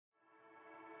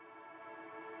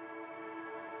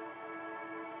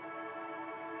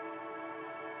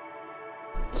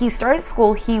He started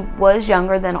school, he was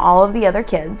younger than all of the other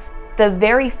kids. The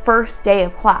very first day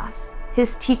of class,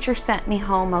 his teacher sent me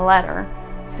home a letter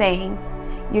saying,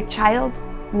 "Your child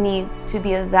needs to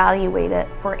be evaluated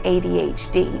for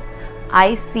ADHD.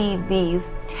 I see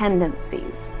these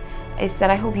tendencies." I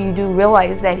said, "I hope you do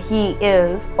realize that he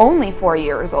is only 4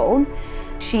 years old."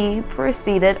 She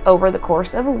proceeded over the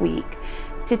course of a week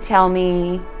to tell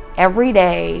me every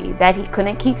day that he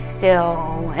couldn't keep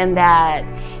still and that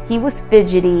he was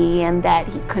fidgety and that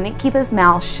he couldn't keep his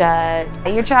mouth shut.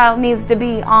 "Your child needs to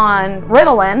be on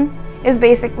Ritalin," is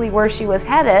basically where she was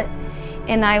headed.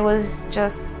 And I was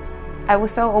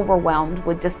so overwhelmed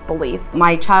with disbelief.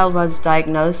 My child was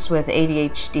diagnosed with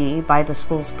ADHD by the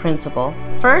school's principal.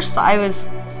 First, I was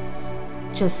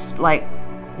just like,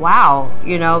 wow,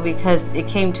 you know, because it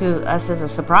came to us as a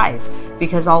surprise,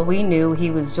 because all we knew,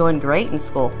 he was doing great in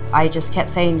school. I just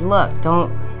kept saying, look,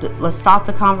 let's stop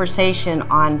the conversation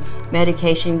on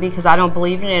medication, because I don't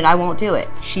believe in it, I won't do it.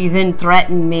 She then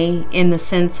threatened me in the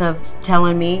sense of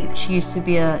telling me she used to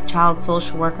be a child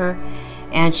social worker,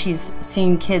 and she's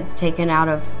seen kids taken out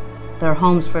of their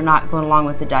homes for not going along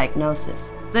with the diagnosis.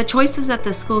 The choices that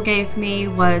the school gave me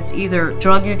was either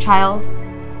drug your child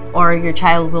or your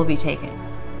child will be taken.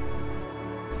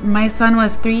 My son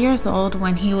was 3 years old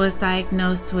when he was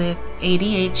diagnosed with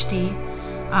ADHD,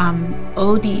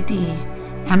 ODD,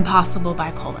 and possible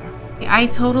bipolar. I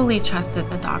totally trusted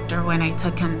the doctor when I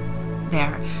took him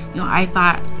there. You know, I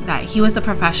thought that he was a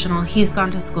professional. He's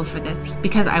gone to school for this.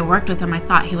 Because I worked with him, I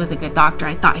thought he was a good doctor.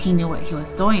 I thought he knew what he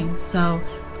was doing. So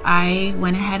I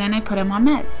went ahead and I put him on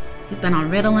meds. He's been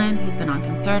on Ritalin, he's been on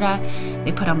Concerta,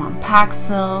 they put him on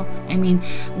Paxil. I mean,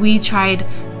 we tried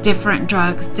different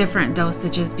drugs, different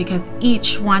dosages, because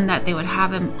each one that they would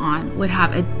have him on would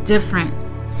have a different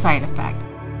side effect.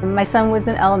 My son was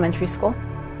in elementary school,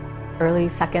 early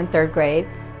second, third grade,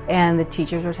 and the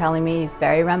teachers were telling me he's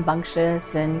very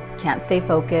rambunctious and can't stay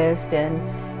focused, and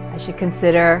I should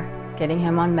consider getting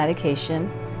him on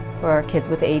medication for kids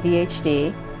with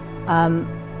ADHD.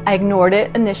 I ignored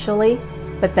it initially,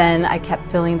 but then I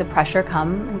kept feeling the pressure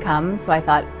come and come, so I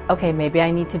thought, okay, maybe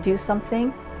I need to do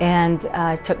something. And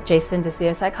I took Jason to see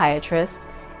a psychiatrist,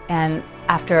 and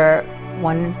after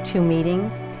 1-2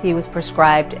 meetings, he was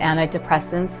prescribed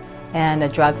antidepressants and a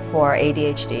drug for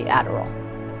ADHD, Adderall.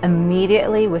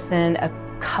 Immediately, within a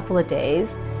couple of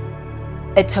days,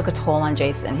 it took a toll on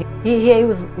Jason. He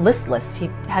was listless. He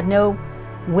had no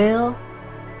will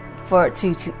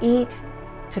to eat,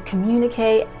 to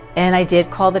communicate. And I did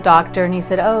call the doctor, and he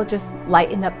said, oh, just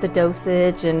lighten up the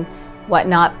dosage and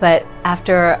whatnot. But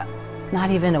after not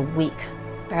even a week,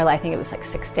 barely, I think it was like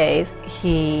 6 days,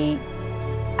 he,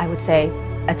 I would say,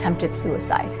 attempted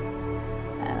suicide.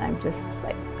 And I'm just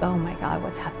like, oh my God,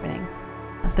 what's happening?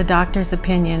 The doctor's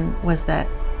opinion was that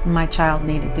my child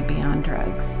needed to be on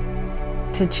drugs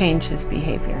to change his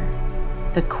behavior.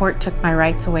 The court took my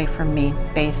rights away from me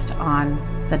based on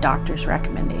the doctor's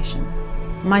recommendation.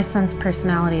 My son's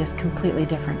personality is completely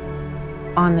different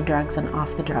on the drugs and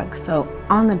off the drugs. So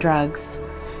on the drugs,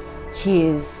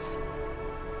 he's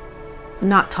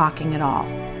not talking at all.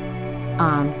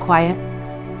 Quiet,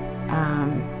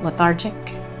 lethargic,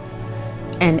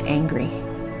 and angry.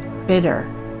 Bitter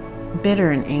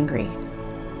and angry.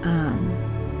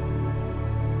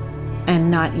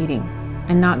 And not eating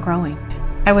and not growing.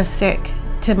 I was sick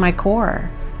to my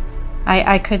core.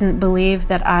 I couldn't believe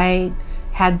that I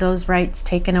had those rights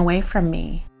taken away from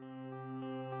me.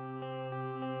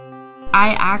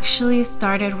 I actually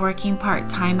started working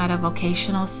part-time at a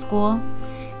vocational school,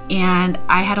 and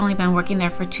I had only been working there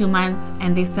for 2 months,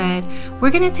 and they said, we're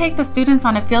going to take the students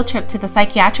on a field trip to the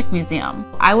psychiatric museum.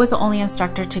 I was the only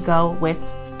instructor to go with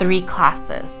 3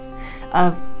 classes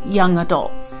of young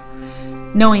adults,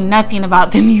 knowing nothing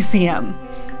about the museum.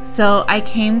 So I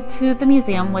came to the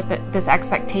museum with this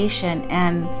expectation,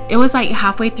 and it was like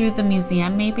halfway through the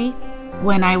museum maybe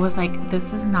when I was like,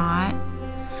 this is not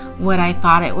what I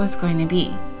thought it was going to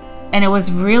be. And it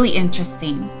was really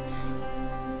interesting.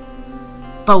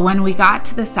 But when we got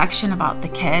to the section about the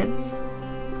kids,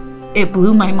 it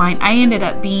blew my mind. I ended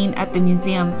up being at the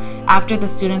museum after the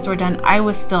students were done. I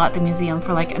was still at the museum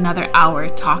for like another hour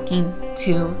talking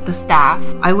to the staff.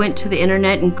 I went to the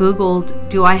internet and Googled,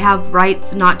 do I have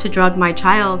rights not to drug my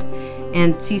child?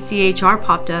 And CCHR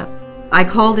popped up. I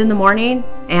called in the morning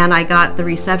and I got the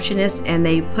receptionist, and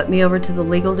they put me over to the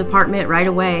legal department right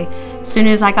away. As soon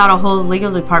as I got a hold of the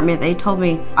legal department, they told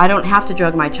me I don't have to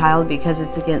drug my child because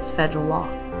it's against federal law.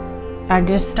 I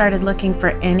just started looking for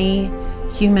any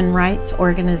human rights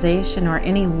organization or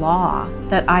any law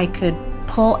that I could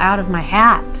pull out of my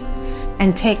hat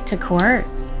and take to court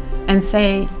and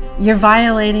say, You're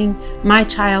violating my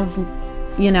child's,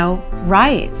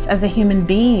 rights as a human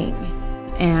being.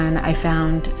 And I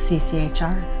found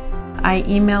CCHR. I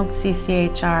emailed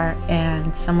CCHR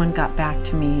and someone got back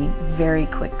to me very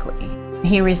quickly.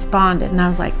 He responded and I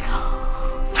was like,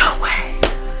 no way.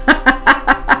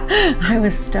 I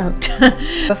was stoked.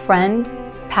 A friend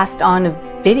passed on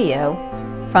a video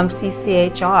from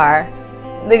CCHR.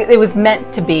 It was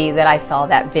meant to be that I saw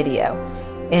that video,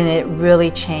 and it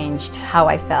really changed how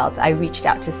I felt. I reached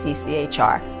out to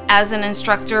CCHR. As an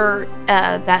instructor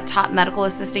that taught medical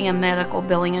assisting and medical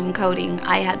billing and coding,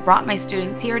 I had brought my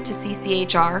students here to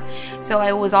CCHR, so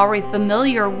I was already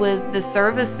familiar with the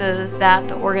services that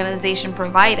the organization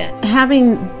provided.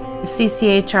 Having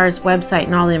CCHR's website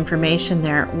and all the information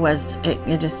there was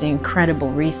just an incredible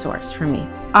resource for me.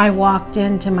 I walked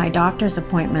into my doctor's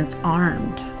appointments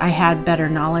armed. I had better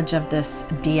knowledge of this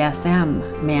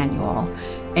DSM manual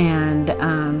and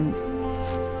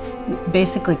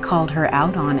basically called her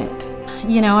out on it.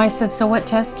 I said, so what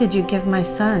test did you give my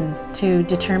son to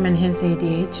determine his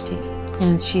ADHD?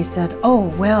 And she said, oh,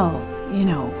 well,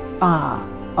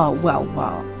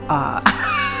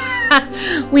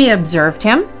 we observed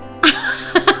him.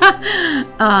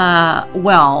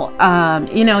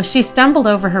 She stumbled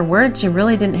over her words. She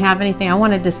really didn't have anything. I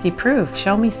wanted to see proof.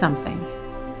 Show me something.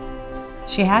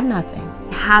 She had nothing.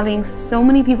 Having so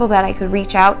many people that I could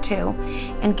reach out to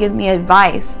and give me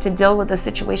advice to deal with the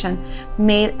situation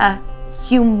made a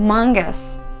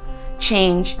humongous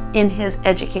change in his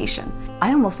education.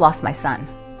 I almost lost my son.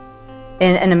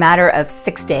 In a matter of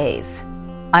 6 days,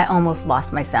 I almost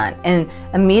lost my son. And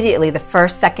immediately, the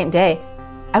second day,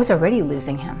 I was already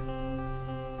losing him.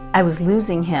 I was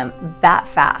losing him that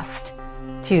fast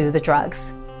to the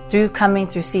drugs. Coming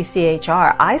through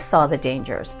CCHR, I saw the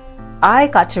dangers. I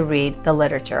got to read the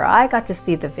literature. I got to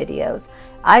see the videos.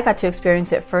 I got to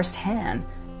experience it firsthand.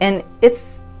 And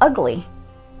it's ugly.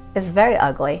 It's very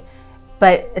ugly.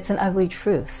 But it's an ugly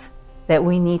truth that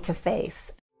we need to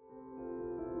face.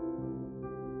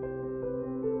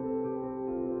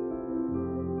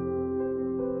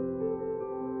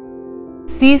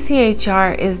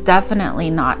 CCHR is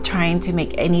definitely not trying to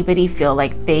make anybody feel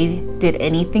like they did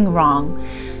anything wrong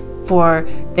for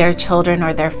their children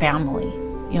or their family.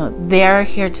 They're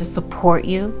here to support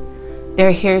you.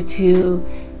 They're here to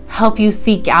help you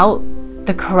seek out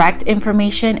the correct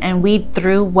information and weed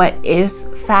through what is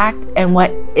fact and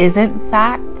what isn't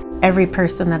fact. Every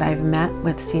person that I've met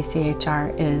with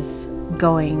CCHR is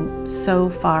going so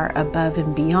far above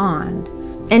and beyond.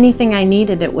 Anything I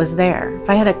needed, it was there. If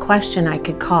I had a question, I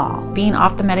could call. Being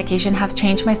off the medication has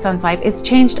changed my son's life. It's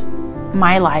changed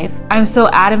my life. I'm so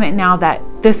adamant now that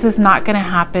this is not going to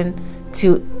happen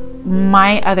to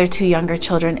my other 2 younger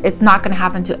children. It's not going to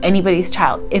happen to anybody's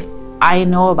child if I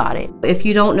know about it. If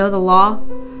you don't know the law,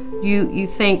 you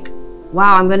think,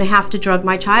 wow, I'm going to have to drug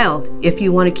my child if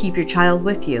you want to keep your child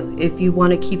with you, if you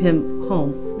want to keep him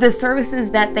home. The services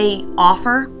that they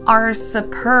offer are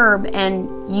superb, and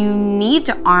you need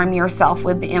to arm yourself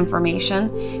with the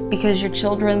information because your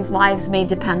children's lives may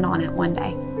depend on it one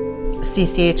day.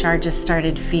 CCHR just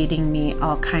started feeding me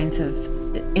all kinds of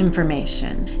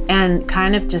information and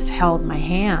kind of just held my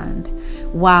hand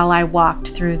while I walked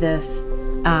through this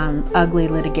ugly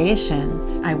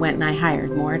litigation. I went and I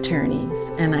hired more attorneys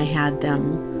and I had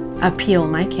them appeal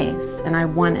my case and I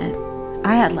won it.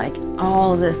 I had like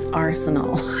all this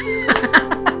arsenal.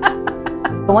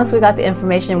 Once we got the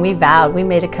information, we vowed, we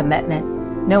made a commitment,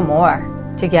 no more.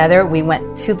 Together, we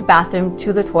went to the bathroom,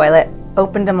 to the toilet,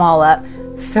 opened them all up,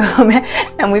 threw them in,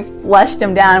 and we flushed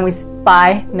them down. We said,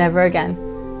 bye, never again.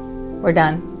 We're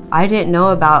done. I didn't know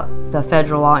about the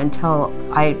federal law until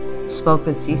I spoke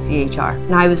with CCHR.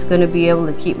 And I was going to be able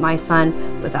to keep my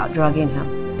son without drugging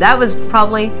him. That was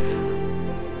probably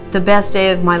the best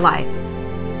day of my life.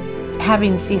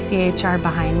 Having CCHR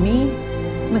behind me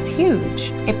was huge.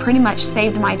 It pretty much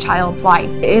saved my child's life.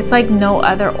 It's like no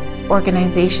other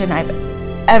organization I've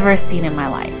ever seen in my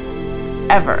life,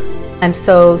 ever. I'm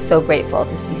so, so grateful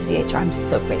to CCHR. I'm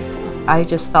so grateful. I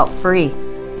just felt free,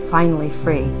 finally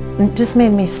free. It just made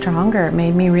me stronger. It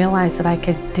made me realize that I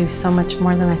could do so much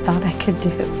more than I thought I could do.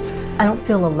 I don't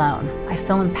feel alone. I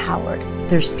feel empowered.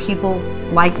 There's people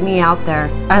like me out there.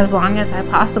 As long as I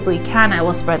possibly can, I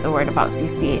will spread the word about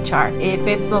CCHR. If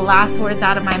it's the last words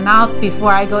out of my mouth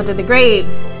before I go to the grave,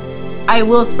 I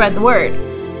will spread the word.